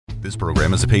This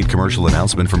program is a paid commercial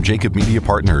announcement from Jacob Media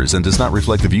Partners and does not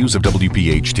reflect the views of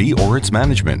WPHT or its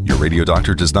management. Your radio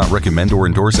doctor does not recommend or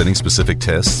endorse any specific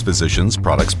tests, physicians,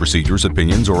 products, procedures,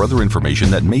 opinions, or other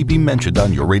information that may be mentioned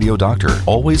on Your Radio Doctor.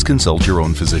 Always consult your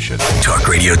own physician. Talk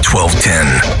Radio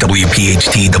 1210,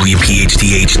 WPHT,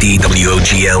 WPHT HD,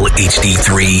 WOGL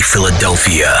HD3,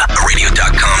 Philadelphia, a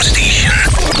radio.com station.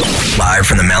 Live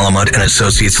from the Malamut and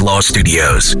Associates Law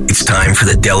Studios, it's time for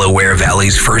the Delaware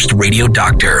Valley's first radio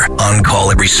doctor. On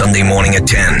call every Sunday morning at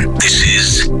 10. This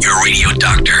is Your Radio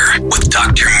Doctor with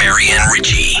Dr. Marianne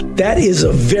Ritchie. That is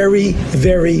a very,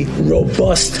 very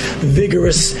robust,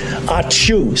 vigorous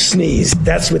achoo sneeze.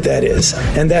 That's what that is.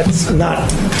 And that's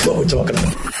not what we're talking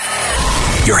about.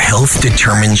 Your health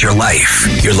determines your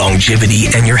life, your longevity,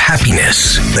 and your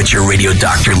happiness. Let your radio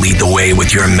doctor lead the way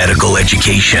with your medical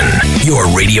education. Your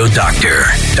Radio Doctor,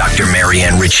 Dr.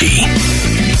 Marianne Ritchie.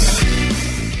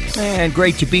 And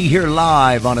great to be here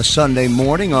live on a Sunday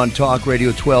morning on Talk Radio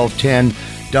 1210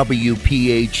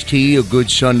 WPHT. A good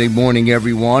Sunday morning,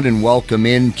 everyone, and welcome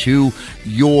into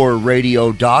Your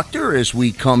Radio Doctor as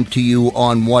we come to you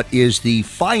on what is the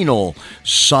final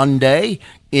Sunday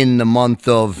in the month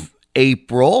of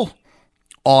April,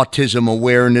 Autism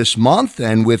Awareness Month.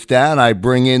 And with that, I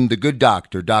bring in the good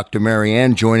doctor, Dr.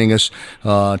 Marianne, joining us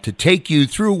to take you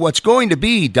through what's going to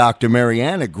be, Dr.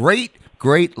 Marianne, a great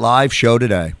live show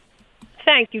today.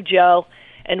 Thank you, Joe,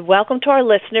 and welcome to our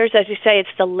listeners. As you say, it's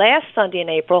the last Sunday in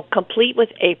April, complete with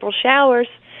April showers.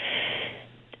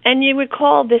 And you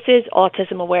recall this is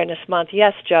Autism Awareness Month,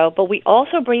 yes, Joe, but we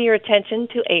also bring your attention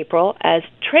to April as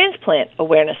Transplant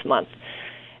Awareness Month.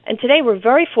 And today we're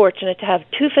very fortunate to have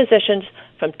two physicians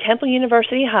from Temple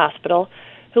University Hospital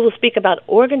who will speak about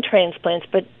organ transplants,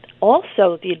 but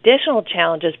also the additional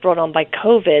challenges brought on by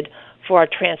COVID for our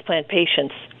transplant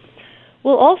patients.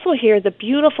 We'll also hear the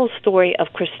beautiful story of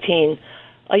Christine,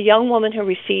 a young woman who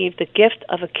received the gift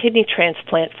of a kidney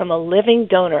transplant from a living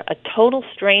donor, a total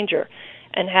stranger,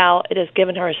 and how it has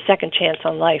given her a second chance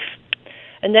on life.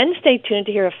 And then stay tuned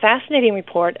to hear a fascinating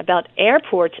report about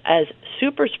airports as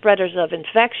super spreaders of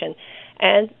infection,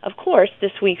 and, of course,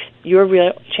 this week's Your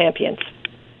Real Champions.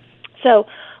 So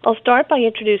I'll start by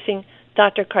introducing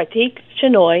Dr. Kartik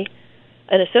Shenoy,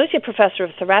 an associate professor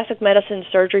of thoracic medicine and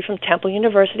surgery from Temple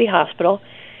University Hospital.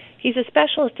 He's a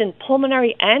specialist in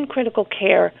pulmonary and critical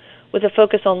care with a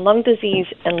focus on lung disease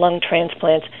and lung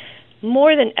transplants.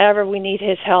 More than ever, we need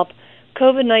his help.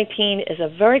 COVID-19 is a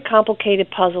very complicated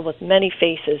puzzle with many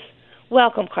faces.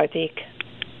 Welcome, Kartik.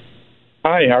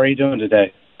 Hi, how are you doing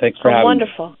today? Thanks for having me.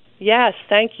 Wonderful. Yes,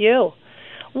 thank you.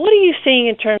 What are you seeing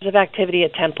in terms of activity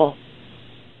at Temple?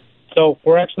 So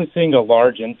we're actually seeing a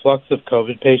large influx of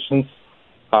COVID patients.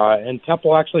 And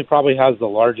Temple actually probably has the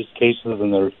largest cases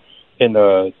in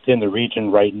the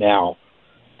region right now.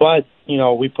 But,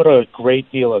 we put a great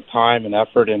deal of time and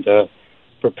effort into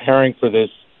preparing for this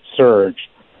surge.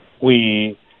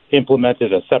 We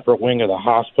implemented a separate wing of the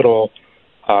hospital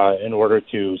in order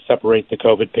to separate the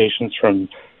COVID patients from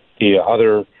the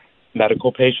other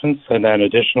medical patients. And then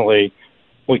additionally,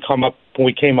 we came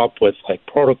up with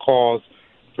protocols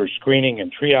for screening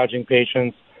and triaging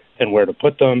patients and where to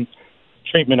put them,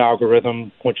 treatment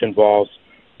algorithm, which involves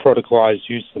protocolized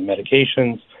use of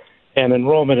medications, and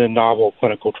enrollment in novel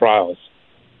clinical trials.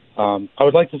 I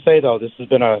would like to say, though, this has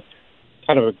been a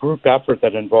kind of a group effort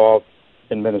that involved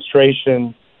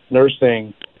administration,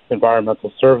 nursing,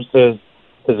 environmental services,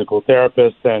 physical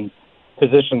therapists, and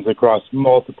physicians across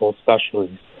multiple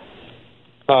specialties.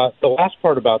 The last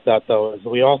part about that, though, is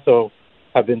we also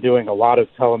have been doing a lot of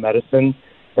telemedicine,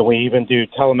 and we even do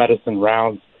telemedicine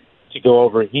rounds to go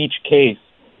over each case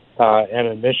and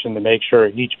admission to make sure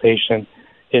each patient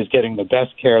is getting the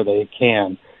best care they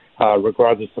can,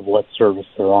 regardless of what service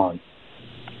they're on.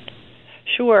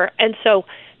 Sure. And so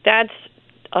that's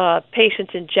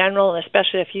patients in general, and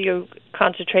especially if you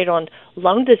concentrate on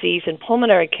lung disease and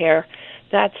pulmonary care,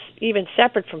 that's even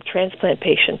separate from transplant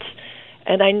patients.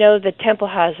 And I know that Temple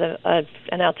has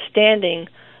an outstanding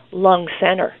lung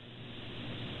center.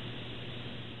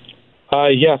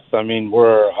 Yes, I mean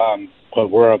we're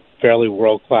a fairly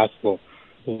world-class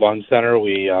lung center.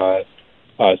 We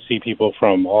see people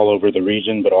from all over the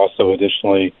region, but also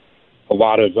additionally, a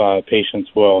lot of patients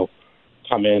will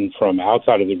come in from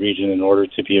outside of the region in order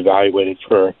to be evaluated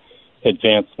for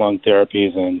advanced lung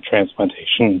therapies, and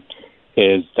transplantation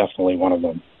is definitely one of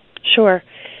them. Sure.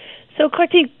 So,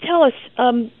 Kartik, tell us,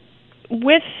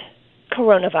 with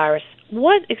coronavirus,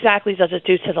 what exactly does it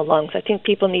do to the lungs? I think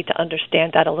people need to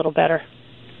understand that a little better.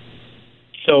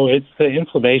 So it's the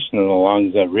inflammation in the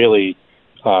lungs that really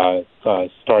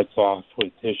starts off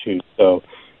with tissues. So,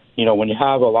 when you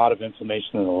have a lot of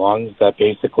inflammation in the lungs, that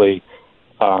basically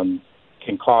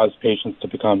can cause patients to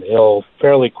become ill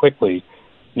fairly quickly,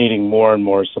 needing more and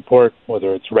more support,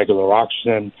 whether it's regular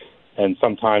oxygen, and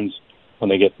sometimes when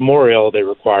they get more ill, they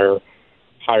require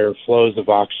higher flows of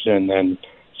oxygen and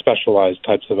specialized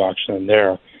types of oxygen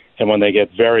there. And when they get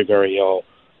very, very ill,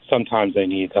 sometimes they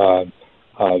need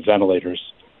ventilators.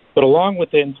 But along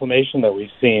with the inflammation that we've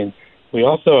seen, we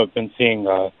also have been seeing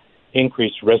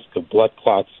increased risk of blood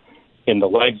clots in the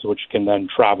legs, which can then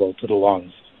travel to the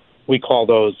lungs. We call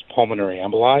those pulmonary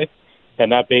emboli,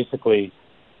 and that basically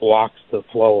blocks the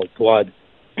flow of blood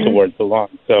towards the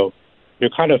lungs. So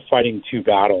you're kind of fighting two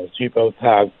battles. You both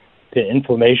have the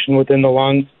inflammation within the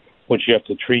lungs, which you have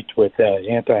to treat with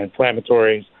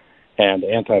anti-inflammatories and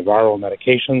antiviral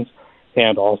medications,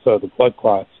 and also the blood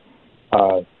clots.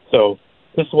 So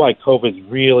this is why COVID is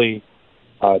really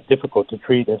difficult to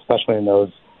treat, especially in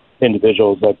those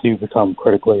individuals that do become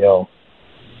critically ill.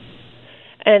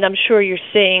 And I'm sure you're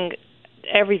seeing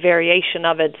every variation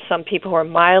of it. Some people who are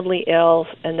mildly ill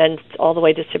and then all the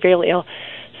way to severely ill.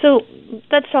 So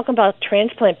let's talk about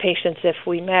transplant patients, if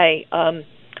we may.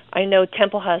 I know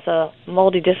Temple has a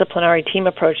multidisciplinary team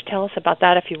approach. Tell us about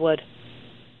that, if you would.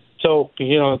 So,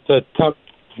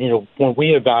 when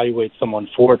we evaluate someone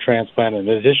for transplant, and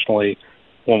additionally,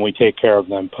 when we take care of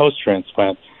them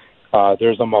post-transplant,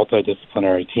 there's a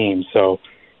multidisciplinary team. So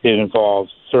it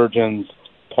involves surgeons,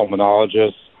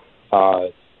 pulmonologists,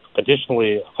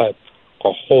 additionally, a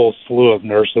whole slew of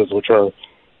nurses, which are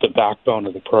the backbone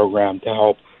of the program to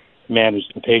help manage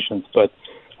the patients. But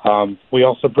we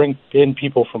also bring in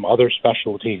people from other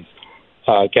specialties,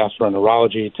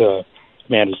 gastroenterology to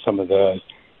manage some of the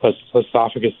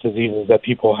esophagus diseases that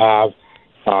people have,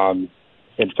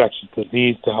 infectious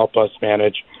disease to help us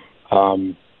manage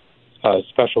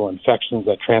special infections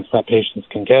that transplant patients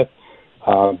can get,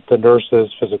 the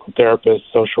nurses, physical therapists,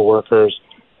 social workers,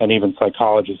 and even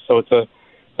psychologists. So it's a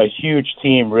huge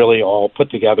team really all put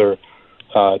together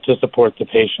to support the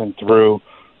patient through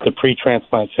the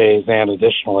pre-transplant phase and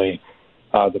additionally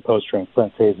the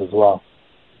post-transplant phase as well.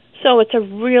 So it's a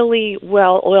really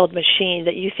well-oiled machine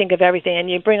that you think of everything,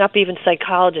 and you bring up even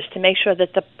psychologists to make sure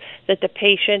that the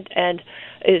patient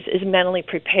is mentally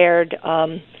prepared,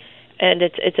 and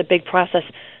it's a big process.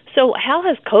 So how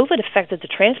has COVID affected the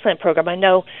transplant program? I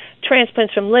know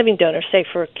transplants from living donors, say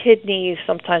for kidneys,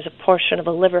 sometimes a portion of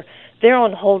a liver, they're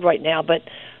on hold right now. But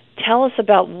tell us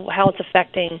about how it's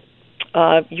affecting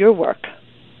your work.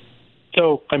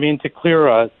 So, to clear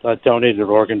a donated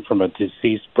organ from a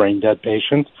deceased brain-dead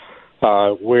patient,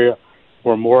 we're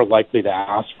more likely to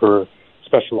ask for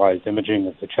specialized imaging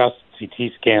of the chest,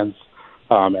 CT scans,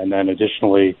 and then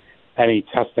additionally any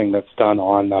testing that's done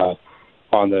on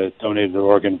the donated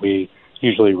organ. We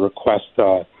usually request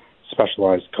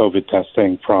specialized COVID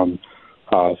testing from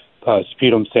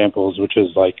sputum samples, which is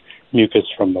like mucus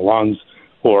from the lungs,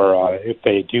 or if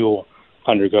they do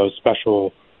undergo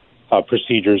special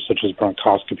procedures such as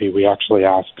bronchoscopy, we actually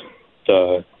ask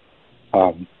the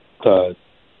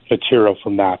material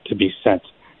from that to be sent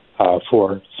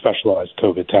for specialized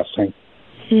COVID testing.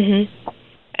 Mm-hmm.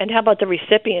 And how about the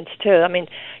recipients too?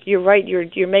 You're right.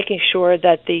 You're making sure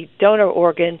that the donor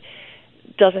organ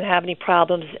doesn't have any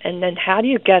problems, and then how do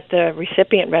you get the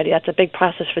recipient ready? That's a big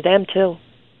process for them too.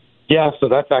 Yeah, so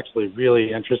that's actually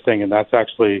really interesting, and that's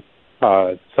actually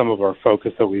some of our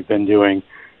focus that we've been doing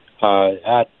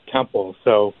at Temple.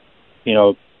 So,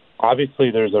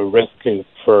 obviously there's a risk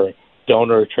for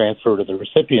donor transfer to the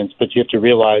recipients, but you have to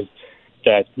realize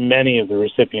that many of the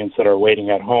recipients that are waiting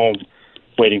at home,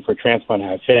 waiting for transplant,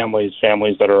 have families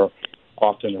that are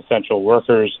often essential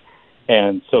workers,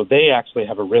 and so they actually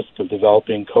have a risk of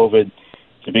developing COVID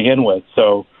to begin with.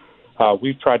 So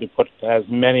we've tried to put as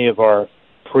many of our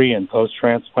pre- and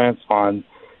post-transplants on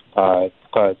a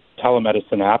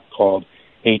telemedicine app called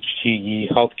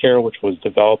HTE Healthcare, which was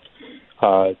developed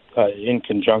in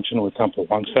conjunction with Temple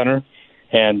Lung Center.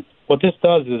 And what this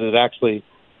does is it actually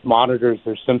monitors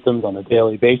their symptoms on a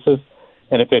daily basis.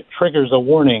 And if it triggers a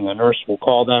warning, a nurse will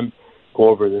call them, go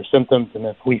over their symptoms, and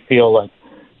if we feel like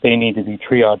they need to be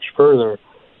triaged further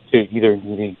to either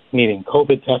needing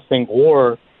COVID testing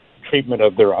or treatment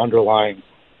of their underlying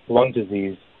lung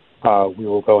disease, we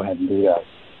will go ahead and do that.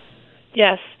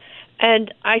 Yes.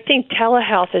 And I think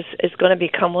telehealth is going to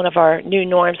become one of our new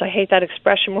norms. I hate that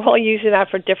expression. We're all using that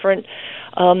for different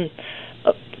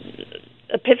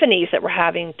epiphanies that we're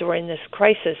having during this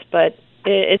crisis, but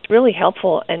it's really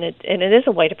helpful, and it is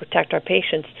a way to protect our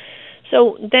patients.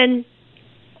 So then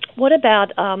what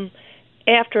about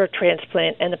after a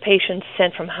transplant and the patient's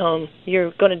sent from home? You're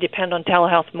going to depend on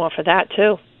telehealth more for that,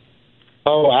 too.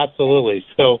 Oh, absolutely.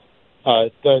 So,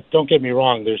 don't get me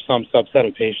wrong, there's some subset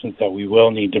of patients that we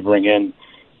will need to bring in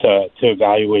to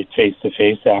evaluate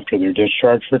face-to-face after their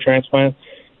discharge for transplant.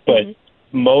 But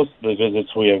most of the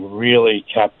visits we have really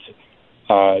kept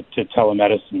to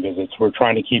telemedicine visits. We're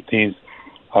trying to keep these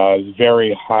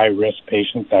very high-risk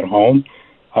patients at home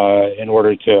in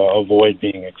order to avoid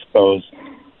being exposed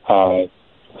to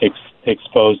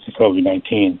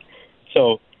COVID-19.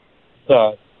 So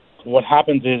what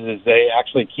happens is they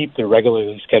actually keep their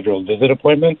regularly scheduled visit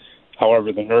appointments.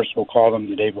 However, the nurse will call them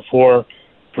the day before,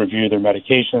 review their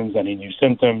medications, any new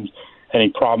symptoms, any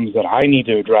problems that I need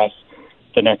to address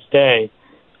the next day.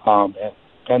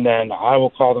 And then I will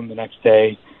call them the next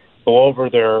day, go over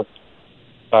their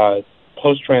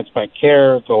post-transplant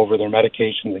care, go over their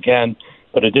medications again,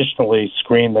 but additionally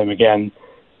screen them again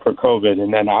for COVID.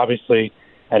 And then obviously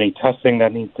any testing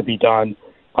that needs to be done,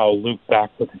 I'll loop back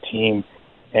with the team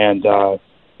and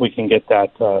we can get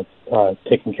that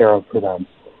taken care of for them.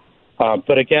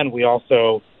 But again, we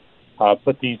also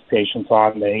put these patients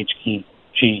on the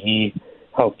HGE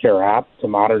Healthcare app to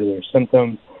monitor their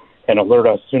symptoms and alert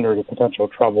us sooner to potential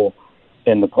trouble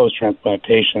in the post-transplant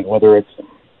patient, whether it's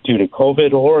due to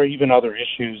COVID or even other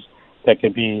issues that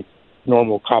could be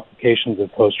normal complications of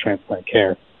post-transplant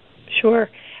care. Sure.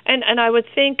 And I would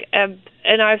think, and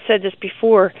I've said this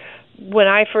before, when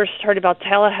I first heard about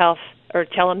telehealth or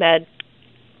telemed,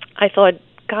 I thought,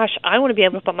 gosh, I want to be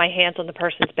able to put my hands on the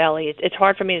person's belly. It's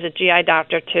hard for me as a GI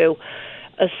doctor to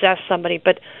assess somebody,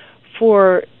 but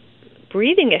for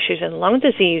breathing issues and lung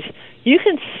disease, you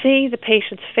can see the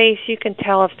patient's face. You can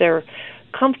tell if they're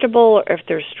comfortable or if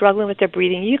they're struggling with their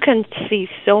breathing. You can see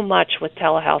so much with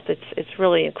telehealth. It's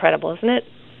really incredible, isn't it?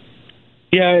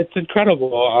 Yeah, it's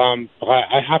incredible.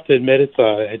 I have to admit,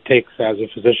 it takes, as a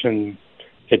physician,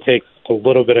 it takes a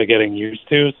little bit of getting used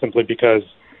to, simply because,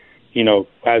 you know,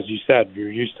 as you said,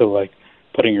 you're used to like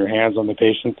putting your hands on the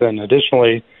patient. And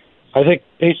additionally, I think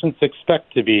patients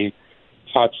expect to be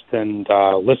touched and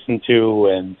listened to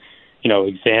and, you know,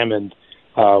 examined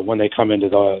when they come into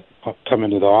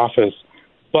the office.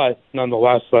 But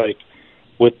nonetheless, like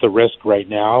with the risk right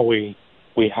now, we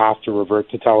have to revert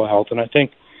to telehealth. And I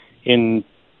think in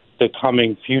the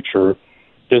coming future,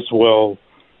 this will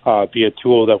be a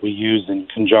tool that we use in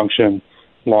conjunction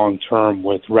long term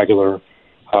with regular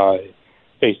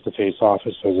face-to-face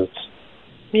office visits.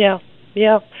 Yeah.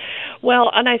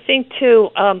 Well, and I think too,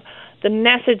 the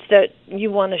message that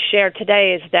you want to share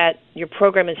today is that your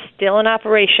program is still in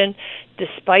operation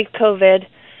despite COVID,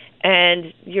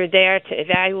 and you're there to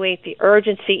evaluate the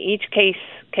urgency, each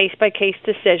case-by-case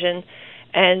decision,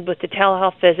 and with the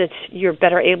telehealth visits, you're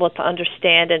better able to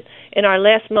understand. And in our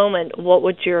last moment, what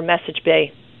would your message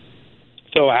be?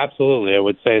 So absolutely, I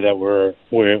would say that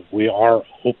we are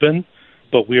open,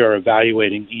 but we are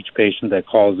evaluating each patient that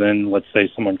calls in. Let's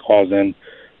say someone calls in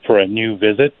for a new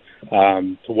visit,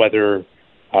 whether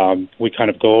we kind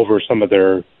of go over some of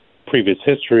their previous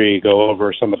history, go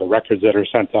over some of the records that are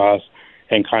sent to us,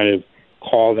 and kind of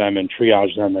call them and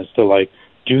triage them as to, like,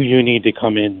 do you need to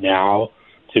come in now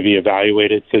to be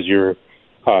evaluated because you're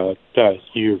at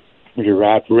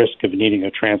risk of needing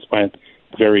a transplant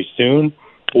very soon,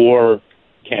 or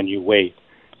can you wait?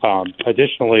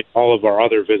 Additionally, all of our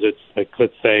other visits, like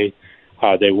let's say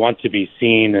they want to be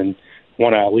seen and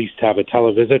want to at least have a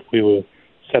televisit, we will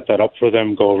set that up for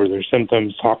them, go over their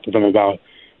symptoms, talk to them about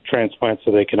transplant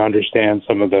so they can understand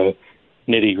some of the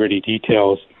nitty-gritty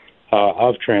details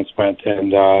of transplant,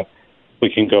 and we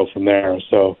can go from there.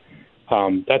 So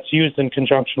that's used in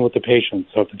conjunction with the patient.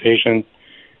 So if the patient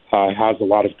has a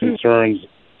lot of concern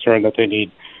that they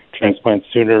need transplant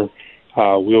sooner,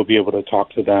 we'll be able to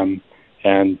talk to them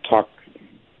and talk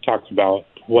about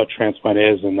what transplant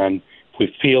is, and then if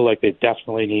we feel like they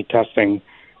definitely need testing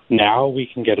now, we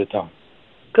can get it done.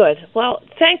 Good. Well,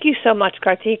 thank you so much,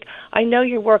 Kartik. I know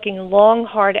you're working long,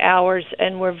 hard hours,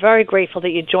 and we're very grateful that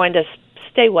you joined us.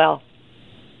 Stay well.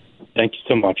 Thank you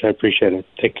so much. I appreciate it.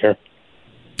 Take care.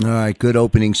 All right, good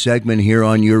opening segment here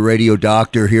on Your Radio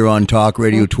Doctor here on Talk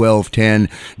Radio 1210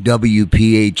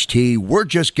 WPHT. We're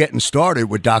just getting started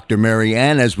with Dr. Mary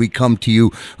Ann as we come to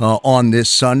you on this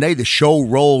Sunday. The show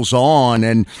rolls on,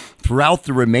 and throughout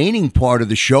the remaining part of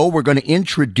the show, we're going to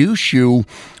introduce you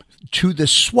to the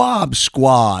Swab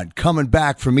Squad. Coming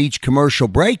back from each commercial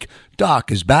break,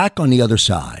 Doc is back on the other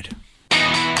side.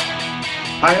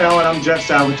 Hi, Ellen. I'm Jeff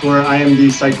Salvatore. I am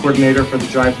the site coordinator for the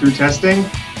drive-through testing.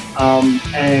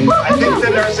 And I think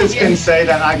the nurses can say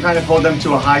that I kind of hold them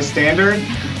to a high standard.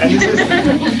 And this is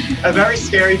a very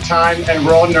scary time, and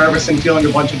we're all nervous and feeling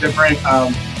a bunch of different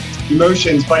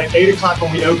emotions. But at 8 o'clock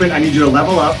when we open, I need you to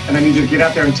level up, and I need you to get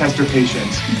out there and test your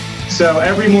patients. So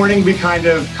every morning we kind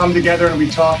of come together and we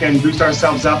talk and boost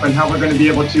ourselves up and how we're going to be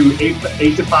able to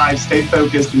 8 to 5 stay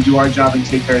focused and do our job and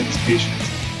take care of these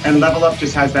patients. And Level Up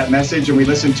just has that message, and we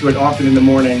listen to it often in the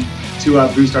morning to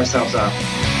boost ourselves up.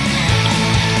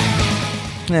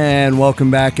 And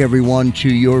welcome back, everyone, to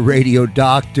your radio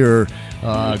doctor.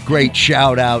 Great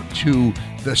shout out to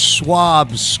the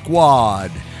Swab Squad.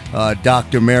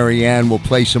 Dr. Marianne will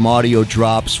play some audio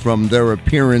drops from their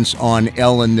appearance on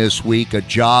Ellen this week. A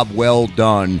job well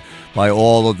done by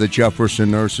all of the Jefferson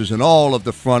nurses and all of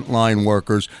the frontline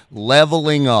workers,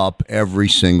 leveling up every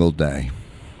single day.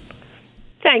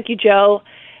 Thank you, Joe.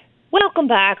 Welcome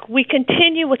back. We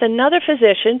continue with another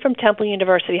physician from Temple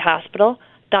University Hospital,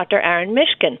 Dr. Aaron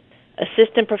Mishkin,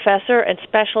 assistant professor and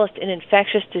specialist in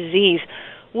infectious disease,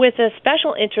 with a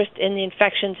special interest in the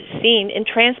infections seen in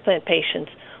transplant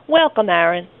patients. Welcome,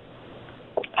 Aaron.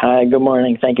 Hi, good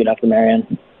morning. Thank you, Dr.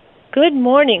 Marianne. Good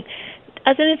morning.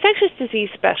 As an infectious disease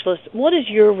specialist, what is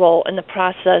your role in the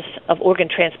process of organ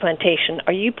transplantation?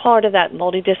 Are you part of that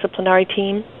multidisciplinary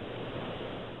team?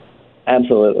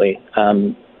 Absolutely.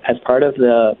 As part of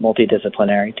the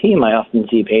multidisciplinary team, I often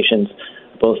see patients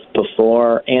both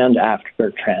before and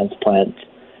after transplant.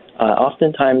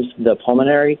 Oftentimes, the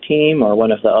pulmonary team or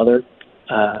one of the other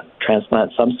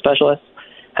transplant subspecialists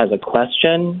has a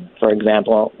question. For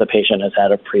example, the patient has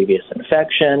had a previous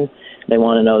infection. They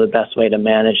want to know the best way to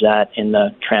manage that in the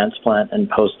transplant and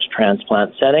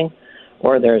post-transplant setting.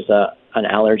 Or there's an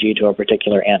allergy to a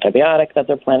particular antibiotic that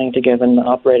they're planning to give in the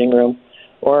operating room.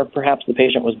 Or perhaps the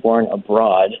patient was born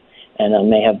abroad and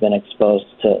may have been exposed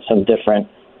to some different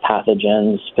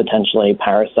pathogens, potentially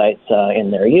parasites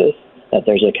in their youth, that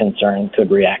there's a concern could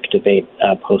reactivate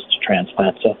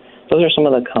post-transplant. So those are some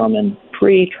of the common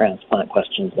pre-transplant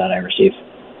questions that I receive.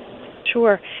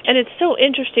 Sure. And it's so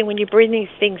interesting when you bring these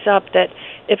things up that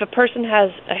if a person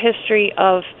has a history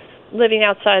of living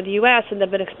outside the U.S. and they've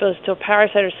been exposed to a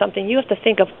parasite or something, you have to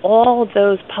think of all of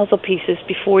those puzzle pieces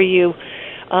before you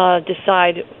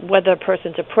decide whether a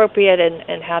person's appropriate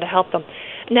and how to help them.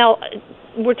 Now,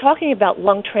 we're talking about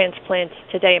lung transplants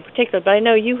today in particular, but I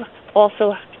know you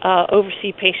also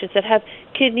oversee patients that have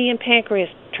kidney and pancreas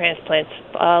transplants,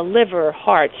 liver,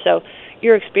 heart. So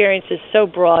your experience is so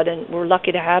broad, and we're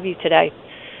lucky to have you today.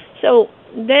 So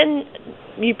then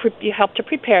you help to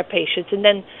prepare patients, and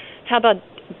then how about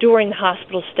during the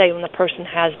hospital stay when the person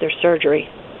has their surgery?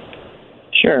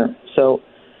 Sure. So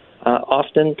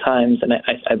oftentimes, and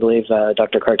I believe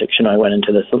Dr. Kartik Shenoy went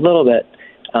into this a little bit,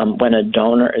 when a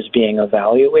donor is being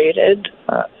evaluated,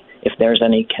 if there's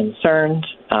any concerns,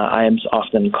 I am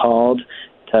often called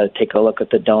to take a look at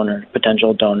the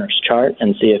potential donor's chart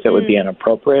and see if it would be an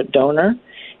appropriate donor.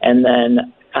 And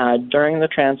then during the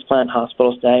transplant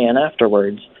hospital stay and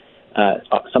afterwards,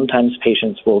 sometimes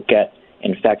patients will get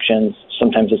infections,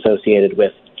 sometimes associated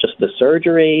with just the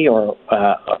surgery or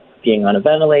being on a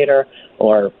ventilator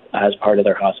or as part of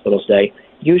their hospital stay.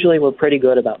 Usually we're pretty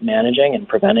good about managing and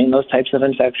preventing those types of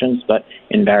infections, but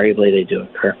invariably they do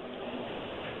occur.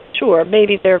 Sure.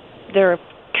 Maybe they're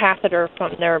catheter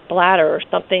from their bladder or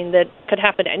something that could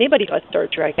happen to anybody who has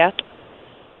surgery, I guess.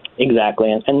 Exactly.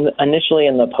 And initially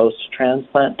in the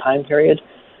post-transplant time period,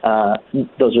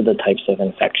 those are the types of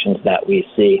infections that we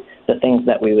see, the things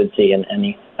that we would see in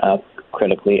any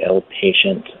critically ill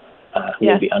patient who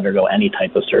would undergo any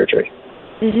type of surgery.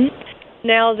 Mm-hmm.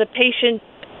 Now, the patient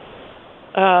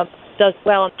does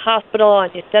well in the hospital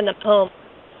and you send them home,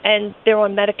 and they're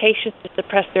on medications to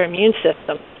suppress their immune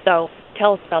system. So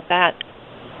tell us about that.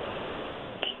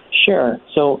 Sure.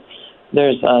 So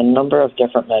there's a number of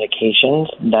different medications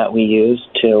that we use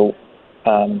to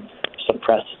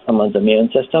suppress someone's immune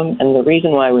system. And the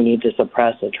reason why we need to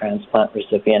suppress a transplant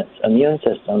recipient's immune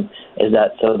system is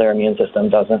that so their immune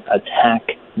system doesn't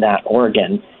attack that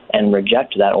organ and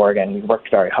reject that organ. We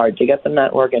worked very hard to get them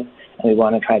that organ, and we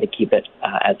want to try to keep it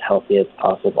as healthy as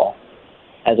possible.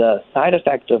 As a side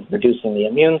effect of reducing the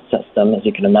immune system, as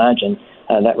you can imagine,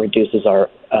 that reduces or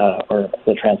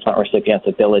the transplant recipient's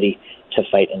ability to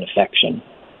fight infection.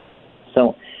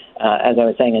 So, as I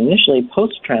was saying initially,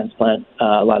 post-transplant,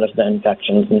 a lot of the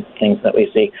infections and things that we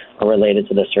see are related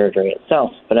to the surgery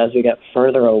itself. But as we get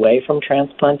further away from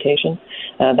transplantation,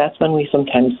 that's when we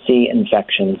sometimes see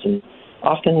infections. And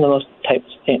often the most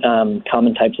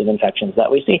common types of infections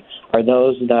that we see are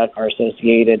those that are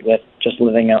associated with just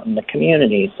living out in the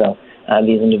community. So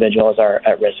these individuals are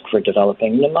at risk for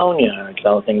developing pneumonia or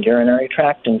developing urinary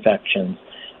tract infections,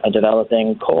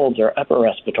 developing colds or upper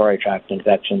respiratory tract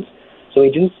infections. So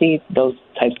we do see those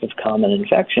types of common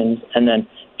infections, and then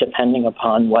depending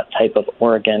upon what type of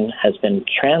organ has been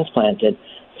transplanted,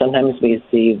 sometimes we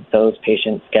see those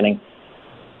patients getting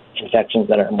infections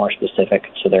that are more specific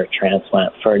to their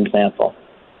transplant. For example,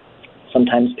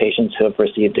 sometimes patients who have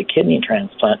received a kidney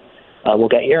transplant will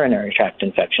get urinary tract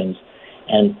infections,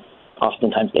 and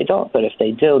oftentimes they don't. But if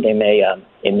they do,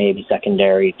 it may be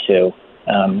secondary to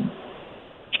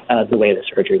the way the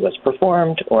surgery was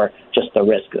performed, or just the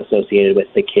risk associated with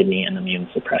the kidney and immune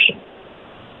suppression.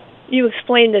 You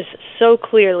explained this so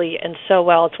clearly and so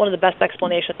well. It's one of the best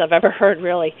explanations I've ever heard,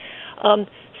 really.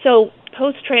 So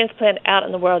post-transplant out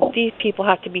in the world, these people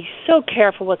have to be so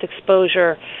careful with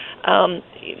exposure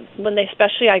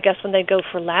especially, I guess, when they go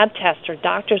for lab tests or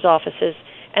doctor's offices.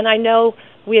 And I know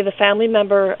we have a family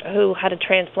member who had a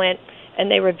transplant, and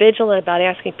they were vigilant about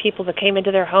asking people that came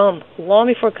into their home long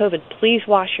before COVID, please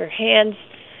wash your hands.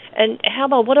 And how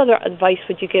about, what other advice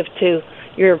would you give to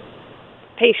your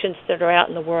patients that are out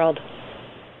in the world?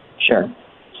 Sure.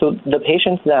 So the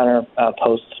patients that are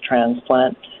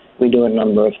post-transplant, we do a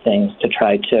number of things to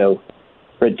try to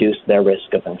reduce their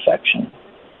risk of infection.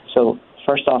 So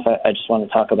first off, I just want to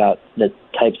talk about the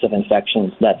types of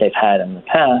infections that they've had in the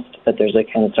past that there's a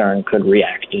concern could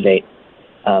reactivate.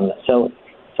 So,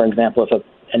 for example, if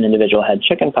an individual had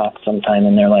chickenpox sometime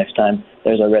in their lifetime,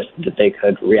 there's a risk that they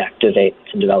could reactivate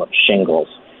and develop shingles.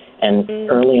 And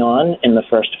early on, in the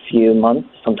first few months,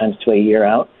 sometimes to a year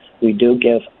out, we do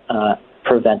give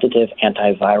preventative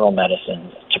antiviral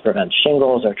medicines to prevent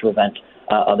shingles or to prevent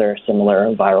other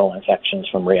similar viral infections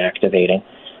from reactivating.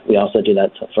 We also do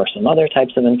that for some other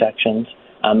types of infections,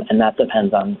 and that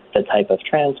depends on the type of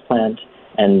transplant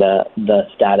and the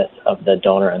status of the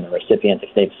donor and the recipient, if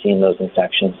they've seen those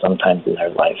infections sometimes in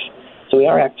their life. So we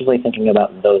are actively thinking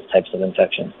about those types of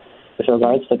infections. With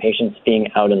regards to patients being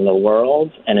out in the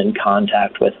world and in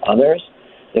contact with others,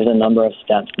 there's a number of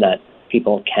steps that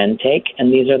people can take,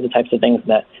 and these are the types of things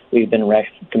that we've been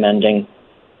recommending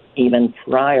even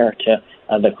prior to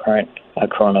the current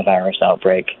coronavirus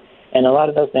outbreak. And a lot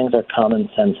of those things are common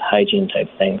sense hygiene type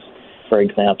things. For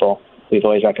example, we've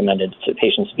always recommended to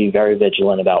patients to be very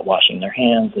vigilant about washing their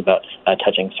hands, about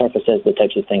touching surfaces, the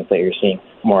types of things that you're seeing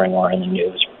more and more in the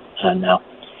news now.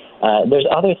 There's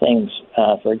other things,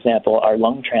 for example, our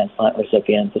lung transplant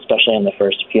recipients, especially in the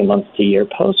first few months to year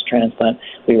post-transplant,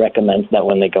 we recommend that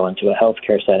when they go into a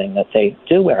healthcare setting that they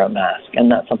do wear a mask,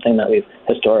 and that's something that we've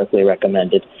historically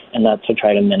recommended, and that's to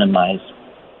try to minimize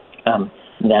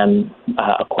them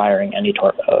acquiring any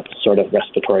sort of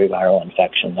respiratory viral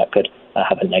infection that could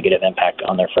have a negative impact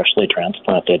on their freshly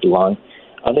transplanted lung.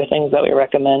 Other things that we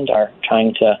recommend are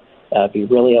trying to be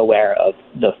really aware of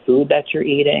the food that you're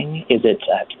eating. Is it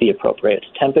at the appropriate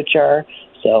temperature?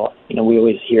 So, we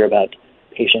always hear about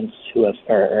patients who have,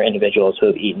 or individuals who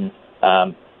have eaten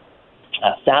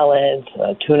salads,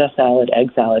 tuna salad,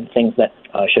 egg salad, things that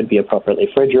should be appropriately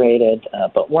refrigerated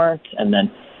but weren't, and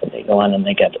then they go on and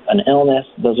they get an illness.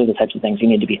 Those are the types of things you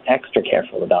need to be extra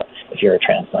careful about if you're a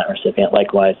transplant recipient.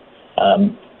 Likewise,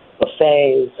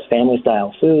 buffets,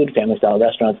 family-style food, family-style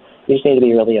restaurants, you just need to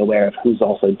be really aware of who's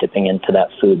also dipping into that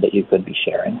food that you could be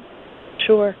sharing.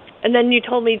 Sure. And then you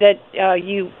told me that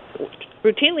you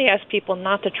routinely ask people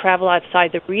not to travel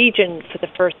outside the region for the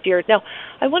first year. Now,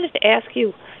 I wanted to ask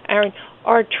you, Aaron,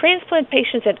 are transplant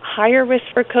patients at higher risk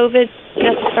for COVID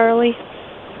necessarily?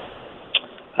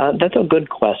 That's a good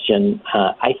question.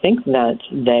 I think that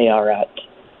they are at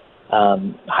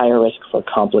higher risk for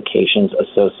complications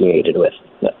associated with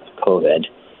COVID.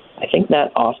 I think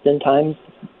that oftentimes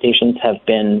patients have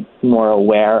been more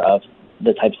aware of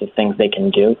the types of things they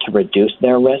can do to reduce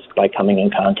their risk by coming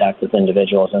in contact with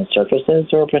individuals and surfaces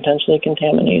who are potentially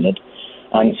contaminated.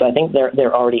 So I think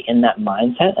they're already in that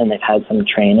mindset, and they've had some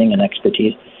training and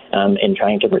expertise in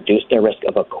trying to reduce their risk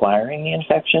of acquiring the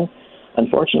infection.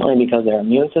 Unfortunately, because their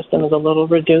immune system is a little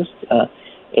reduced,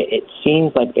 it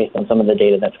seems like, based on some of the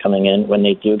data that's coming in, when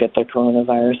they do get the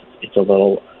coronavirus, it's a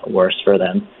little worse for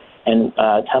them. And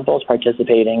Temple is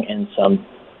participating in some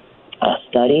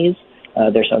studies.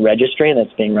 There's a registry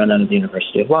that's being run out of the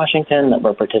University of Washington that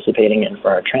we're participating in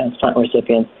for our transplant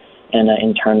recipients, and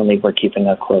internally we're keeping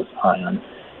a close eye on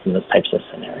those types of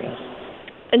scenarios.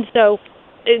 And so,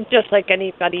 just like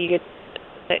anybody,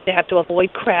 they have to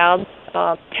avoid crowds.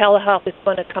 Telehealth is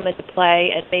going to come into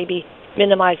play, and maybe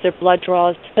minimize their blood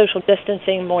draws, social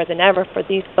distancing more than ever for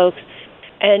these folks,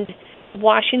 and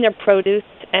washing their produce.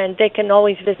 And they can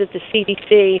always visit the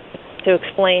CDC to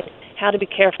explain how to be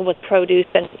careful with produce.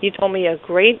 And you told me a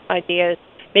great idea,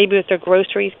 maybe with their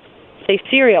groceries, say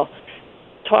cereal.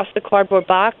 Toss the cardboard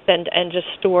box and just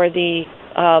store the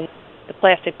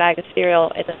plastic bag of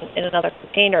cereal in another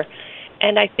container.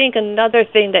 And I think another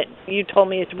thing that you told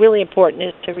me is really important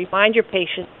is to remind your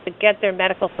patients to get their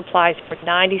medical supplies for a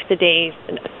 90-day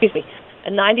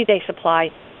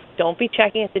supply don't be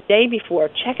checking it the day before.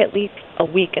 Check at least a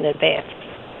week in advance.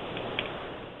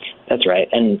 That's right.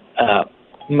 And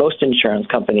most insurance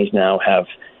companies now have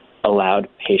allowed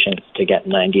patients to get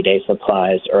 90-day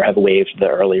supplies or have waived the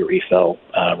early refill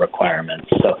requirements.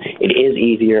 So it is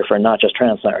easier for not just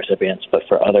transplant recipients, but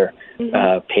for other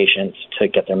patients to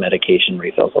get their medication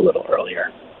refills a little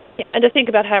earlier. Yeah, and to think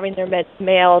about having their meds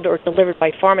mailed or delivered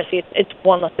by pharmacy, it's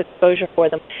one less exposure for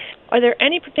them. Are there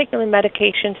any particular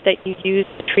medications that you use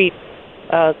to treat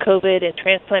COVID in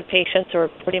transplant patients, or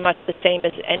pretty much the same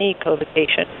as any COVID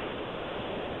patient?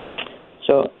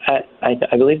 So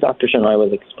I believe Dr. Shenoy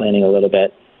was explaining a little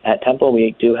bit. At Temple,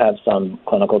 we do have some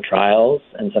clinical trials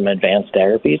and some advanced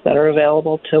therapies that are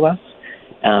available to us.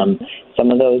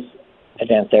 Some of those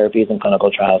advanced therapies and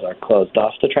clinical trials are closed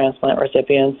off to transplant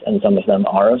recipients, and some of them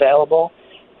are available.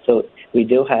 So we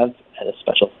do have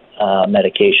special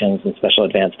medications and special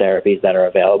advanced therapies that are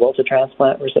available to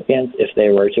transplant recipients if they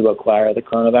were to acquire the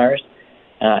coronavirus.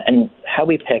 And how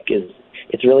we pick is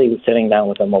it's really sitting down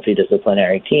with a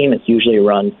multidisciplinary team. It's usually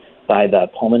run by the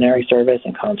pulmonary service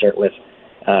in concert with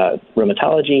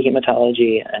rheumatology,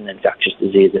 hematology, and infectious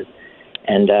diseases.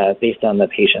 And based on the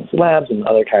patient's labs and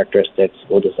other characteristics,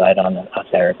 we'll decide on a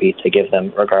therapy to give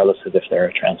them, regardless of if they're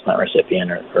a transplant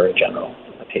recipient or a general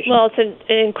patient. Well, it's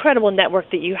an incredible network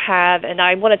that you have, and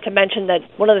I wanted to mention that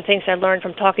one of the things I learned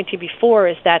from talking to you before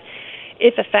is that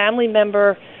if a family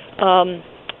member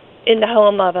in the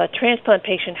home of a transplant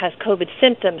patient has COVID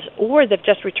symptoms, or they've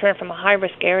just returned from a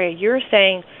high-risk area, you're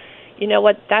saying, you know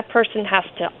what, that person has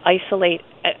to isolate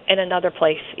in another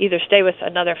place, either stay with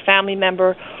another family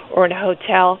member or in a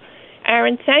hotel.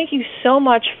 Aaron, thank you so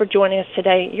much for joining us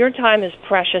today. Your time is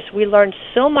precious. We learned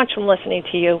so much from listening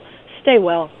to you. Stay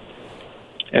well.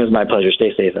 It was my pleasure.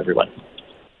 Stay safe, everyone.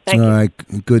 All right,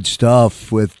 good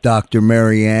stuff with Dr.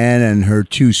 Mary Ann and her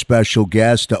two special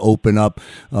guests to open up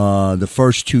the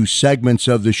first two segments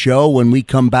of the show. When we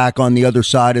come back on the other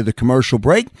side of the commercial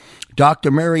break,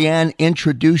 Dr. Mary Ann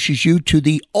introduces you to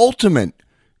the ultimate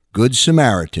Good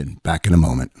Samaritan. Back in a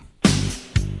moment.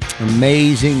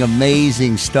 Amazing,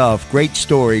 amazing stuff. Great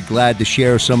story. Glad to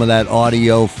share some of that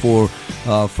audio for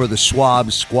the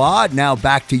Swab Squad. Now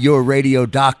back to your radio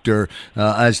doctor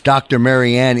as Dr.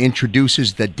 Mary Ann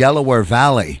introduces the Delaware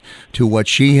Valley to what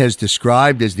she has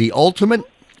described as the ultimate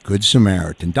Good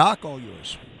Samaritan. Doc, all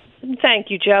yours. Thank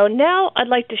you, Joe. Now I'd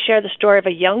like to share the story of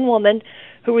a young woman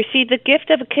who received the gift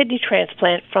of a kidney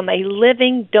transplant from a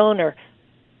living donor,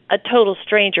 a total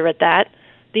stranger at that,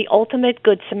 the ultimate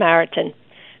Good Samaritan.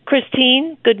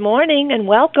 Christine, good morning and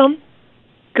welcome.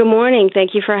 Good morning.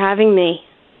 Thank you for having me.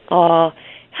 How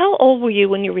old were you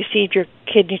when you received your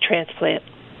kidney transplant?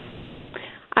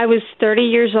 I was 30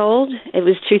 years old. It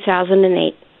was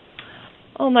 2008.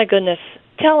 Oh, my goodness.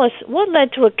 Tell us, what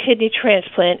led to a kidney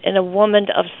transplant in a woman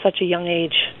of such a young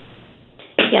age?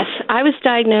 Yes, I was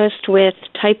diagnosed with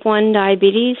type 1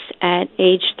 diabetes at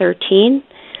age 13.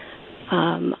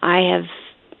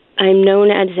 I'm known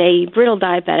as a brittle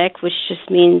diabetic, which just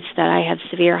means that I have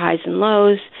severe highs and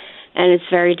lows, and it's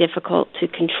very difficult to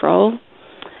control.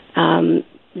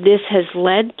 This has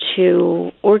led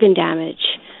to organ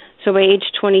damage. So by age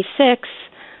 26,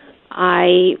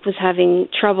 I was having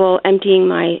trouble emptying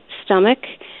my stomach,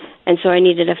 and so I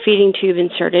needed a feeding tube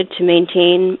inserted to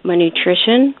maintain my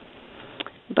nutrition.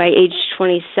 By age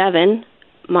 27,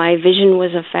 my vision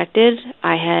was affected.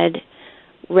 I had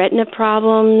retina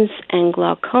problems and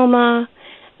glaucoma,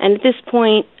 and at this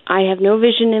point, I have no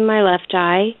vision in my left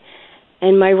eye,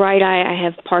 and my right eye, I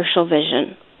have partial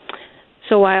vision.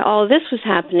 So while all of this was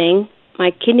happening,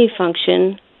 my kidney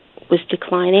function was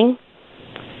declining.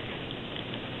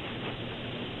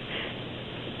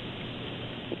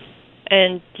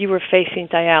 And you were facing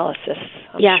dialysis,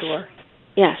 I'm sure.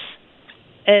 Yes.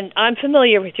 And I'm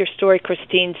familiar with your story,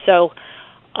 Christine, so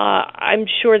I'm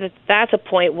sure that that's a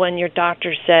point when your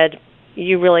doctor said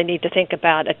you really need to think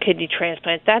about a kidney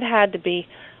transplant. That had to be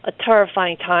a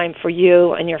terrifying time for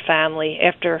you and your family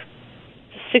after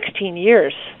 16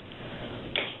 years.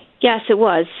 Yes, it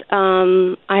was.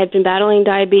 I had been battling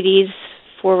diabetes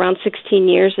for around 16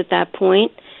 years at that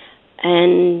point,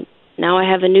 and now I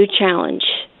have a new challenge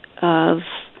of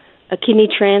a kidney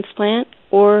transplant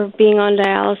or being on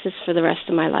dialysis for the rest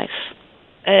of my life.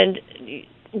 And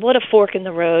what a fork in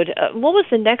the road. What was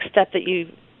the next step that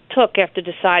you took after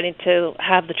deciding to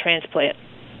have the transplant?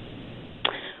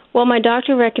 Well, my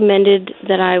doctor recommended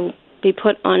that I be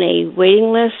put on a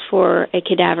waiting list for a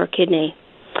cadaver kidney.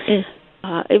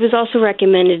 It was also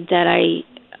recommended that I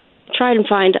try and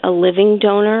find a living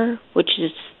donor, which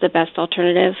is the best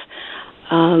alternative.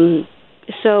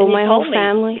 So my whole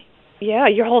family... Yeah,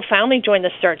 your whole family joined the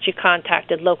search. You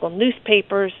contacted local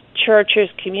newspapers, churches,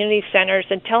 community centers,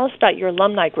 and tell us about your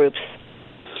alumni groups.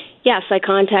 Yes, I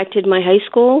contacted my high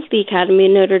school, the Academy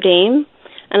of Notre Dame,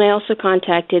 and I also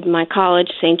contacted my college,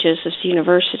 St. Joseph's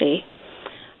University.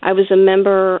 I was a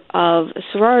member of a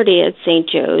sorority at St.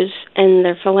 Joe's, and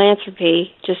their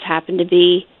philanthropy just happened to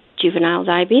be juvenile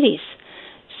diabetes.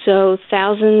 So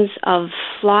thousands of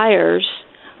flyers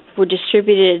were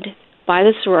distributed by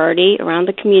the sorority around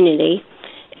the community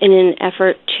in an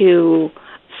effort to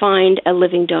find a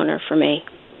living donor for me.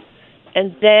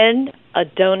 And then a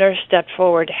donor stepped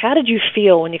forward. How did you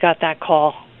feel when you got that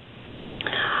call?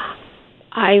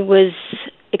 I was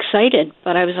excited,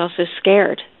 but I was also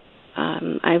scared.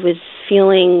 I was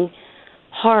feeling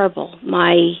horrible.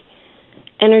 My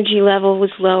energy level was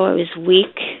low. I was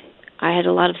weak. I had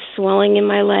a lot of swelling in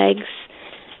my legs,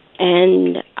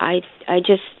 and I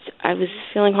was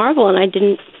feeling horrible, and I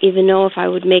didn't even know if I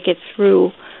would make it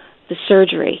through the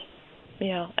surgery.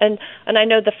 Yeah, and I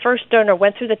know the first donor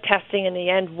went through the testing. In the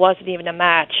end, wasn't even a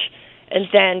match, and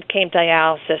then came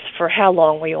dialysis. For how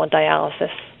long were you on dialysis?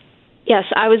 Yes,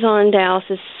 I was on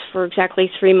dialysis for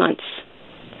exactly 3 months.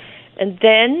 And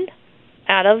then,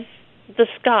 out of the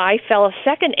sky fell a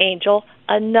second angel.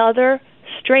 Another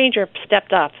stranger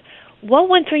stepped up. What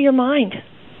went through your mind?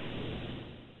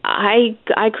 I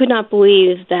could not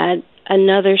believe that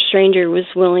another stranger was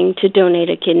willing to donate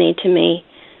a kidney to me.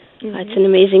 Mm-hmm. It's an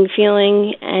amazing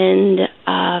feeling, and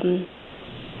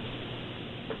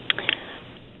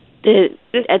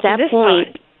at that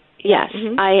point, yes,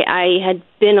 mm-hmm. I had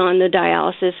been on the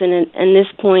dialysis, and at this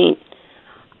point,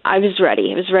 I was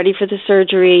ready. I was ready for the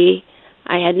surgery.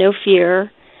 I had no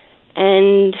fear,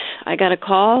 and I got a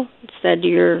call. It said,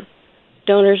 your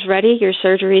donor's ready. Your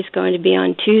surgery is going to be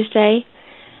on Tuesday.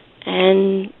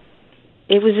 And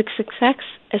it was a success.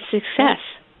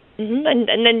 Mm-hmm.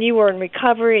 And then you were in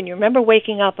recovery, and you remember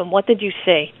waking up, and what did you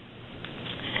see?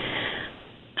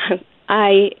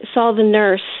 I saw the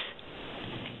nurse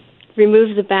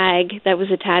remove the bag that was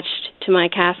attached to my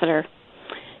catheter,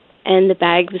 and the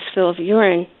bag was full of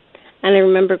urine. And I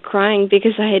remember crying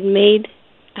because I had made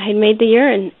the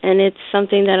urine, and it's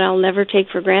something that I'll never take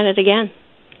for granted again.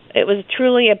 It was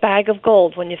truly a bag of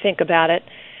gold when you think about it.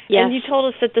 Yes. And you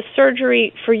told us that the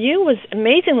surgery for you was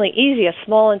amazingly easy, a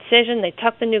small incision. They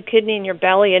tucked the new kidney in your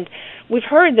belly, and we've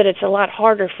heard that it's a lot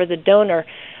harder for the donor.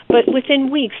 But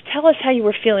within weeks, tell us how you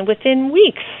were feeling within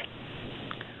weeks.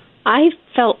 I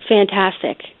felt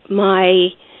fantastic. My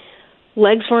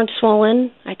legs weren't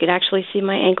swollen. I could actually see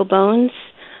my ankle bones.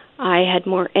 I had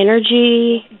more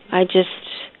energy. I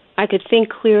could think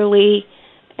clearly,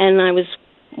 and I was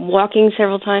walking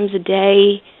several times a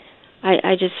day.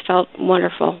 I just felt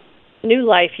wonderful. New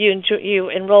life. You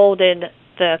enrolled in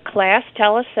the class.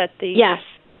 Tell us at the... Yes.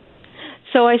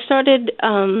 So I started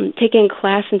taking a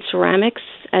class in ceramics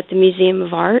at the Museum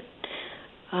of Art.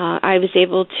 I was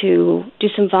able to do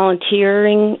some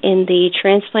volunteering in the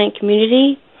transplant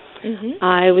community. Mm-hmm.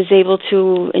 I was able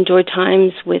to enjoy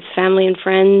times with family and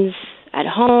friends at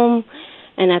home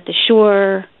and at the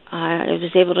shore. I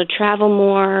was able to travel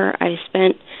more. I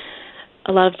spent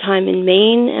a lot of time in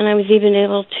Maine, and I was even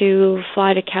able to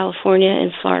fly to California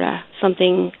and Florida,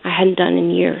 something I hadn't done in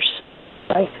years.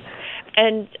 Right.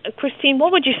 And, Christine,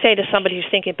 what would you say to somebody who's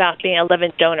thinking about being a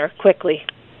living donor quickly?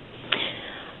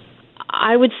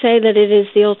 I would say that it is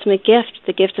the ultimate gift,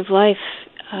 the gift of life.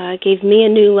 It gave me a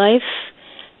new life,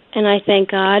 and I thank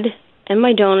God and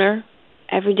my donor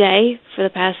every day for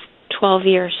the past 12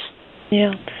 years.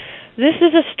 Yeah. This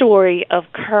is a story of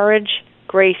courage,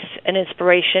 grace, and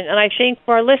inspiration. And I think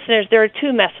for our listeners, there are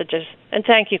two messages. And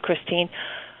thank you, Christine.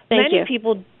 Many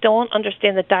people don't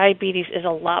understand that diabetes is a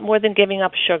lot more than giving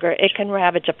up sugar. It can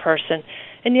ravage a person.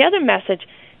 And the other message,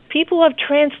 people who have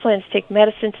transplants take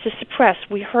medicines to suppress.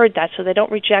 We heard that, so they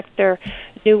don't reject their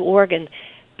new organ.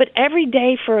 But every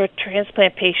day for a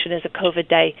transplant patient is a COVID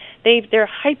day. They're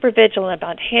hypervigilant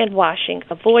about hand washing,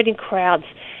 avoiding crowds,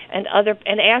 and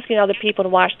asking other people to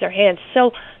wash their hands.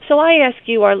 So I ask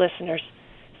you, our listeners,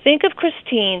 think of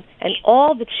Christine and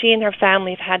all that she and her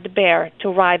family have had to bear to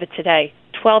arrive at today,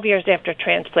 12 years after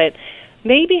transplant.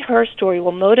 Maybe her story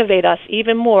will motivate us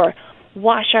even more.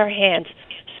 Wash our hands,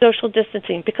 social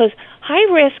distancing, because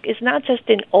high risk is not just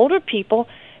in older people.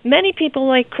 Many people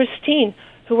like Christine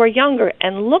who are younger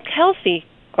and look healthy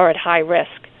are at high risk.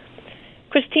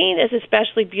 Christine is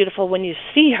especially beautiful when you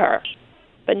see her,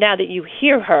 but now that you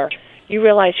hear her, you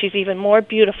realize she's even more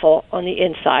beautiful on the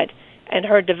inside, and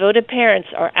her devoted parents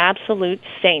are absolute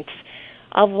saints.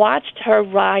 I've watched her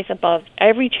rise above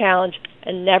every challenge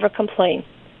and never complain.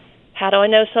 How do I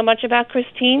know so much about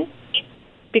Christine?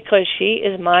 Because she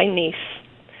is my niece.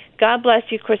 God bless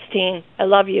you, Christine. I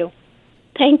love you.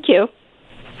 Thank you.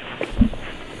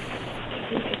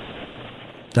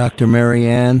 Dr.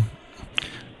 Marianne,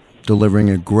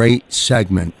 delivering a great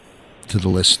segment to the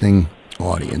listening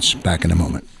audience. Back in a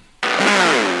moment.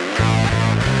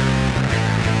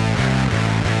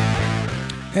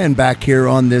 And back here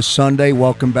on this Sunday,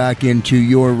 welcome back into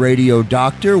Your Radio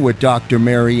Doctor with Dr.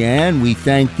 Marianne. We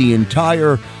thank the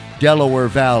entire Delaware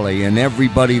Valley and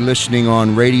everybody listening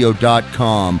on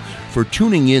radio.com for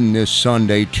tuning in this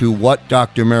Sunday to what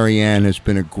Dr. Marianne has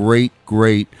been a great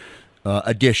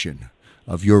addition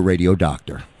of Your Radio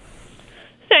Doctor.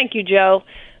 Thank you, Joe.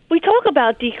 We talk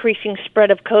about decreasing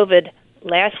spread of COVID.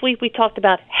 Last week we talked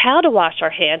about how to wash our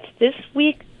hands. This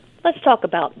week, let's talk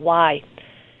about why.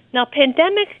 Now,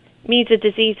 pandemic means a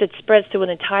disease that spreads to an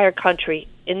entire country,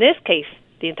 in this case,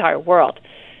 the entire world.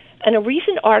 And a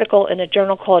recent article in a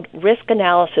journal called Risk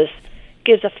Analysis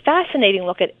gives a fascinating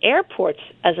look at airports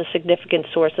as a significant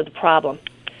source of the problem.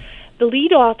 The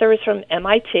lead author is from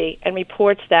MIT and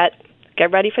reports that,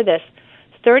 get ready for this,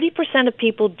 30% of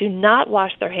people do not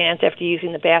wash their hands after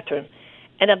using the bathroom.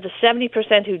 And of the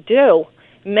 70% who do,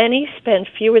 many spend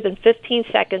fewer than 15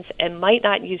 seconds and might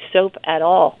not use soap at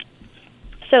all.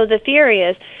 So the theory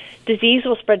is disease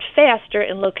will spread faster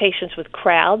in locations with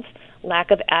crowds,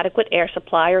 lack of adequate air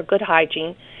supply, or good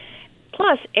hygiene.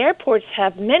 Plus, airports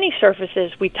have many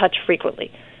surfaces we touch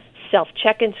frequently.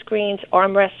 Self-check-in screens,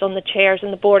 armrests on the chairs in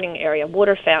the boarding area,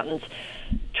 water fountains,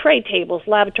 tray tables,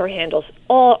 lavatory handles,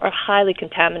 all are highly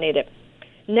contaminated.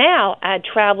 Now add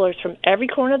travelers from every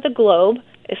corner of the globe,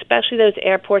 especially those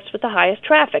airports with the highest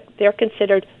traffic. They're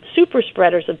considered super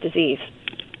spreaders of disease.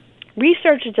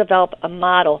 Researchers developed a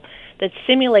model that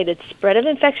simulated spread of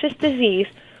infectious disease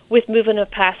with movement of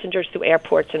passengers through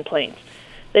airports and planes.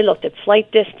 They looked at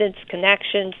flight distance,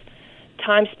 connections,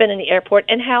 time spent in the airport,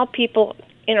 and how people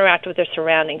interact with their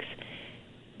surroundings.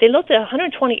 They looked at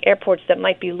 120 airports that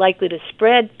might be likely to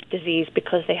spread disease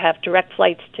because they have direct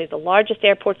flights to the largest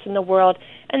airports in the world,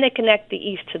 and they connect the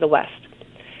east to the west.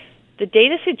 The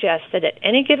data suggests that at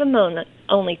any given moment,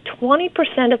 only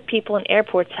 20% of people in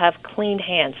airports have clean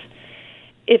hands.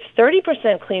 If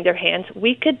 30% clean their hands,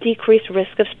 we could decrease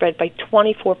risk of spread by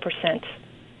 24%.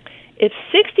 If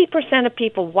 60% of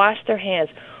people wash their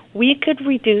hands, we could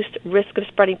reduce risk of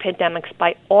spreading pandemics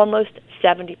by almost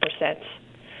 70%.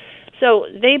 So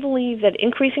they believe that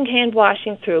increasing hand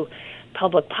washing through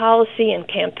public policy and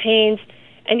campaigns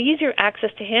and easier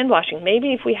access to hand washing,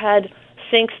 maybe if we had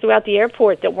sinks throughout the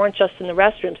airport that weren't just in the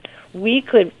restrooms, we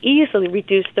could easily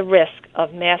reduce the risk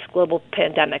of mass global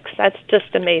pandemics. That's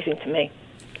just amazing to me.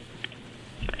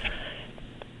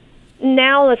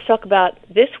 Now let's talk about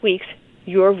this week's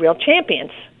Your Real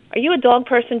Champions. Are you a dog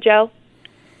person, Joe?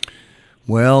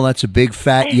 Well, that's a big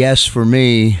fat yes for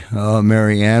me,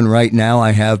 Marianne. Right now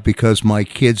I have, because my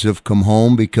kids have come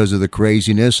home because of the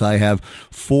craziness, I have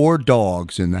 4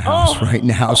 dogs in the house right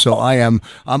now. So I'm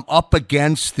up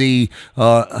against the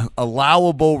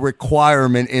allowable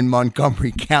requirement in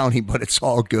Montgomery County, but it's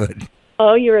all good.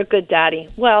 Oh, you're a good daddy.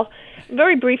 Well,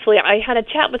 very briefly, I had a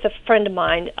chat with a friend of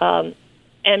mine,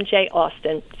 MJ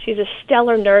Austin. She's a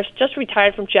stellar nurse, just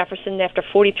retired from Jefferson after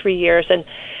 43 years, and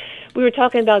we were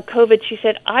talking about COVID. She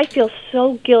said, I feel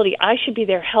so guilty. I should be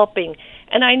there helping.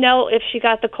 And I know if she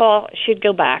got the call, she'd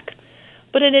go back.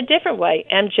 But in a different way,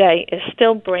 MJ is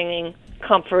still bringing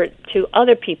comfort to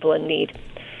other people in need.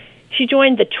 She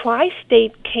joined the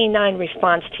Tri-State Canine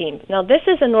Response Team. Now, this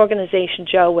is an organization,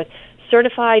 Joe, with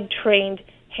certified, trained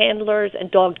handlers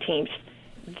and dog teams.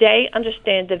 They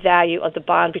understand the value of the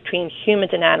bond between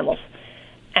humans and animals.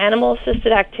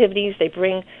 Animal-assisted activities, they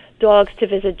bring dogs to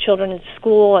visit children in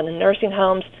school and in nursing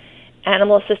homes,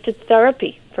 animal-assisted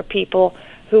therapy for people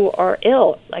who are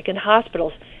ill, like in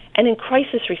hospitals, and in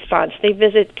crisis response, they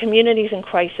visit communities in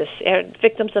crisis,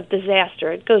 victims of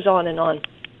disaster. It goes on and on.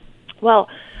 Well,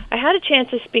 I had a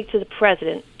chance to speak to the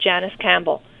president, Janice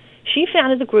Campbell. She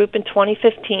founded the group in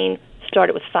 2015,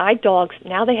 started with 5 dogs.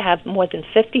 Now they have more than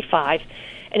 55.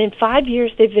 And in 5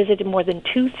 years, they visited more than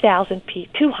 200,000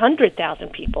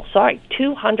 people.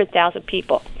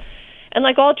 And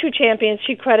like all true champions,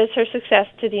 she credits her success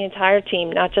to the entire team,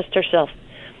 not just herself.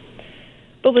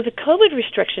 But with the COVID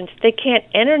restrictions, they can't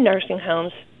enter nursing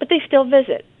homes, but they still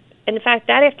visit. And in fact,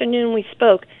 that afternoon we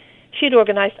spoke, she had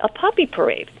organized a puppy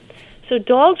parade. So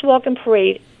dogs walk in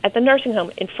parade at the nursing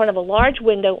home in front of a large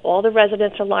window. All the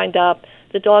residents are lined up.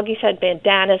 The doggies had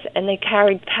bandanas, and they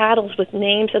carried paddles with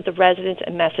names of the residents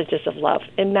and messages of love.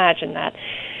 Imagine that.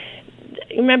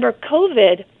 Remember,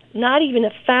 COVID, not even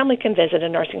a family can visit a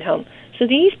nursing home. So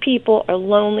these people are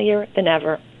lonelier than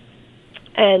ever.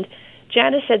 And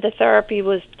Janice said the therapy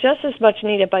was just as much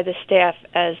needed by the staff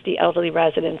as the elderly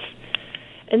residents.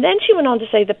 And then she went on to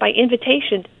say that by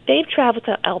invitation, they've traveled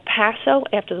to El Paso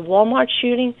after the Walmart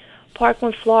shooting,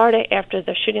 Parkland, Florida after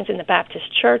the shootings in the Baptist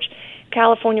Church,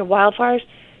 California wildfires.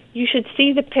 You should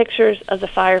see the pictures of the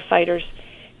firefighters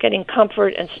getting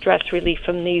comfort and stress relief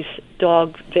from these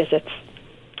dog visits.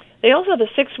 They also have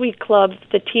a 6-week club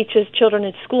that teaches children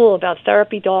in school about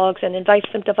therapy dogs and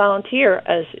invites them to volunteer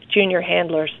as junior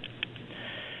handlers.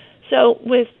 So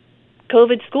with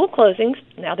COVID school closings,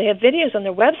 now they have videos on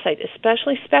their website,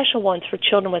 especially special ones for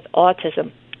children with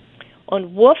autism.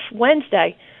 On Woof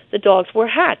Wednesday, the dogs wore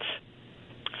hats.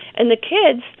 And the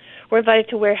kids were invited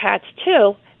to wear hats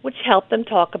too, which helped them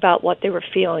talk about what they were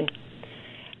feeling.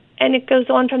 And it goes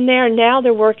on from there. Now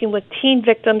they're working with teen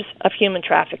victims of human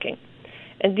trafficking.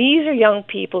 And these are young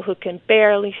people who can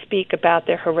barely speak about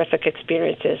their horrific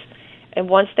experiences. And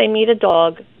once they meet a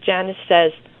dog, Janice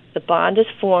says, the bond is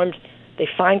formed, they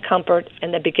find comfort,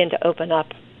 and they begin to open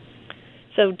up.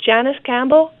 So Janice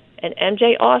Campbell and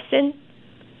MJ Austin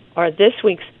are this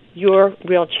week's Your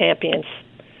Real Champions.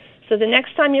 So the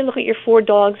next time you look at your 4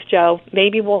 dogs, Joe,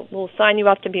 maybe we'll sign you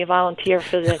up to be a volunteer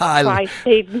for the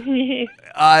Tri-State.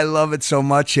 I love it so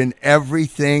much, and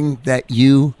everything that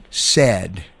you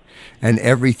said and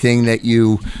everything that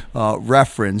you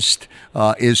referenced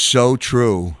is so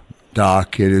true.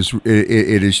 Doc, it is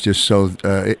just so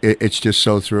it's just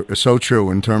so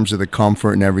true in terms of the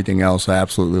comfort and everything else. I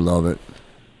absolutely love it.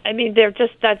 I mean,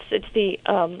 it's the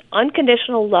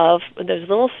unconditional love, those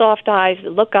little soft eyes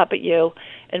that look up at you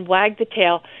and wag the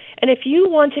tail. And if you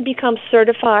want to become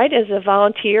certified as a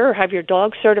volunteer or have your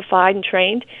dog certified and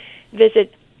trained,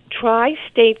 visit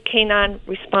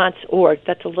TriStateCanineResponse.org.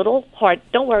 That's a little hard.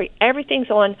 Don't worry, everything's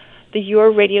on the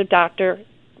Your Radio Doctor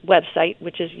website,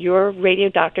 which is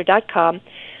yourradiodoctor.com.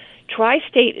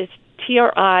 Tri-State is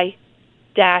TRI-State,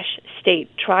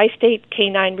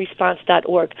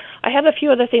 TriStateCanineResponse.org. I have a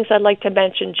few other things I'd like to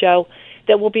mention, Joe,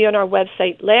 that will be on our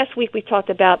website. Last week we talked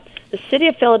about the City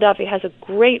of Philadelphia has a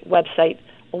great website,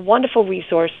 a wonderful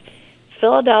resource,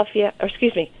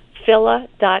 phila.gov.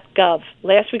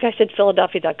 Last week I said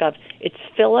philadelphia.gov. It's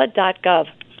phila.gov.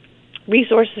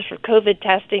 Resources for COVID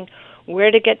testing, where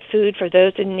to get food for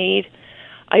those in need.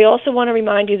 I also want to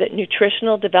remind you that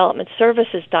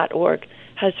nutritionaldevelopmentservices.org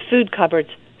has food cupboards,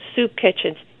 soup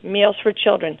kitchens, meals for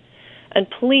children. And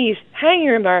please hang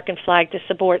your American flag to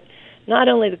support not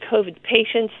only the COVID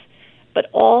patients, but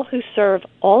all who serve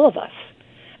all of us.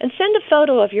 And send a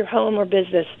photo of your home or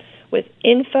business with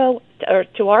info or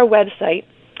to our website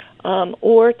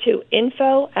or to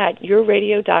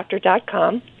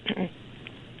info@yourradiodoctor.com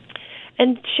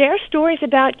and share stories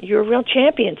about your real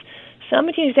champions.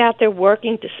 Somebody who's out there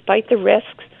working despite the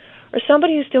risks, or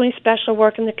somebody who's doing special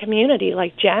work in the community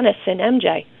like Janice and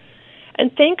MJ.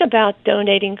 And think about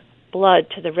donating blood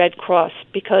to the Red Cross,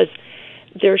 because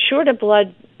they're short of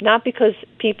blood not because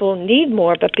people need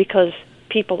more, but because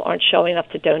people aren't showing up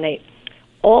to donate.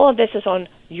 All of this is on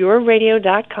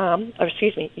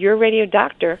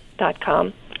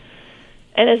yourradiodoctor.com.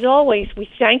 And as always, we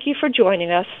thank you for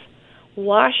joining us.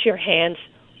 Wash your hands,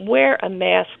 wear a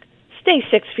mask, stay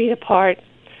 6 feet apart,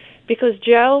 because,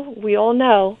 Joe, we all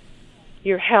know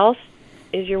your health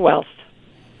is your wealth.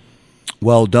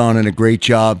 Well done, and a great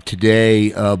job today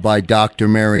by Dr.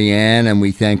 Marianne, and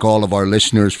we thank all of our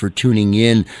listeners for tuning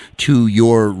in to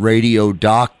Your Radio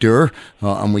Doctor,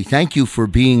 and we thank you for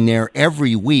being there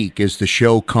every week as the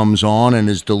show comes on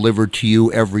and is delivered to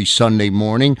you every Sunday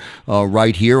morning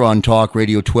right here on Talk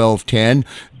Radio 1210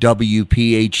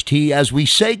 WPHT. As we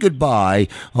say goodbye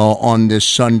on this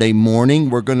Sunday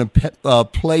morning, we're going to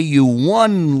play you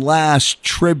one last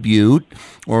tribute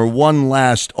or one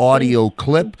last audio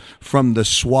clip from the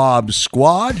Swab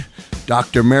Squad.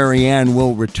 Dr. Marianne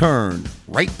will return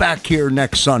right back here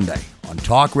next Sunday on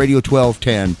Talk Radio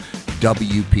 1210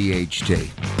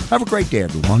 WPHT. Have a great day,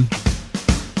 everyone.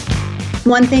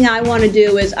 One thing I want to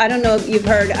do is, I don't know if you've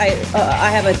heard,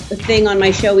 I have a thing on my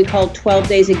show we call 12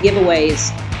 Days of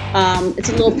Giveaways. It's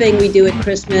a little thing we do at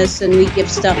Christmas, and we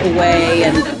give stuff away.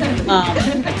 And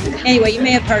anyway, you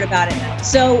may have heard about it.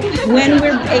 So when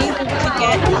we're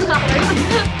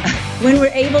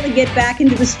able to get back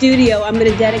into the studio, I'm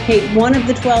going to dedicate one of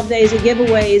the 12 Days of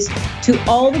Giveaways to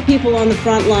all the people on the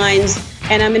front lines.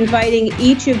 And I'm inviting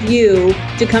each of you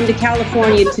to come to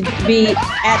California to be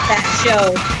at that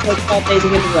show for 12 Days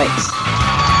of Giveaways.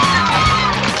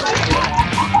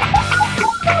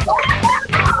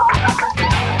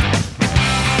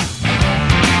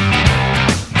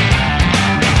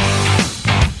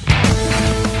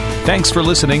 Thanks for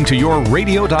listening to Your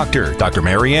Radio Doctor, Dr.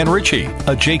 Marianne Ritchie,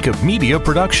 a Jacob Media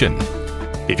production.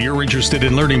 If you're interested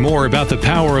in learning more about the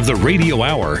power of the radio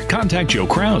hour, contact Joe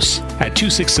Kraus at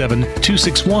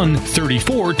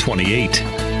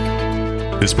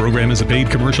 267-261-3428. This program is a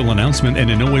paid commercial announcement and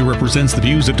in no way represents the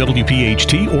views of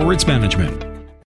WPHT or its management.